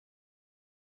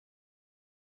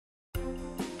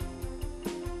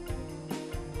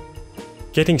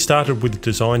Getting started with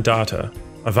design data,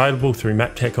 available through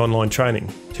Maptek Online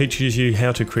Training, teaches you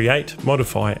how to create,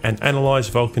 modify and analyse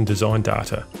Vulcan design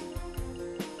data.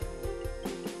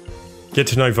 Get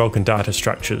to know Vulcan data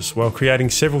structures while creating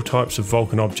several types of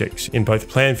Vulcan objects in both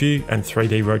plan view and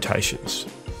 3D rotations.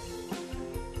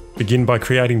 Begin by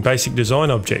creating basic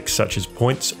design objects such as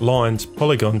points, lines,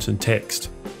 polygons and text.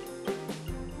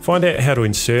 Find out how to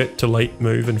insert, delete,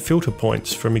 move and filter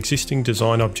points from existing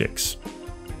design objects.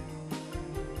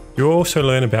 You'll also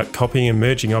learn about copying and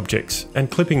merging objects and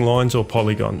clipping lines or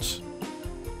polygons.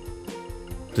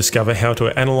 Discover how to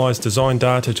analyse design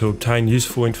data to obtain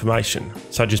useful information,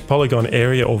 such as polygon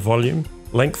area or volume,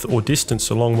 length or distance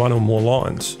along one or more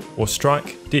lines, or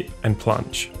strike, dip and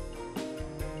plunge.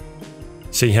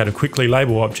 See how to quickly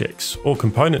label objects or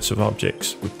components of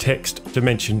objects with text,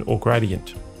 dimension or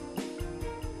gradient.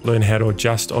 Learn how to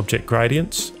adjust object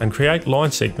gradients and create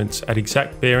line segments at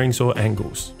exact bearings or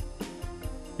angles.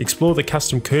 Explore the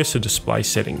custom cursor display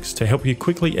settings to help you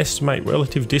quickly estimate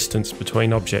relative distance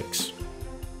between objects.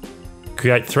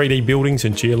 Create 3D buildings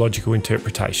and geological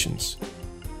interpretations.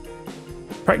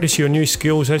 Practice your new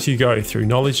skills as you go through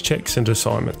knowledge checks and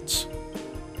assignments.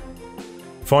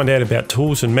 Find out about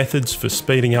tools and methods for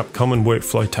speeding up common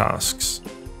workflow tasks.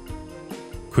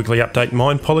 Quickly update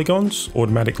mine polygons,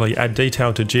 automatically add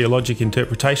detail to geologic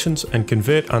interpretations and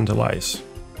convert underlays.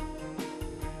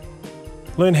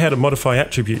 Learn how to modify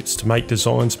attributes to make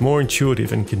designs more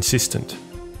intuitive and consistent.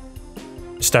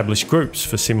 Establish groups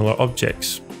for similar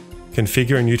objects.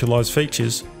 Configure and utilise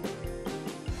features,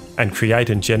 and create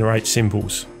and generate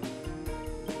symbols.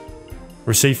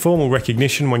 Receive formal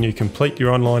recognition when you complete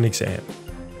your online exam.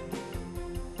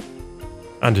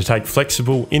 Undertake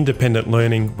flexible, independent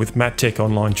learning with Maptek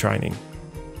Online Training.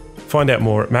 Find out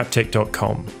more at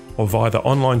maptek.com or via the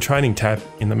Online Training tab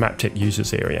in the Maptek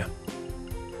Users area.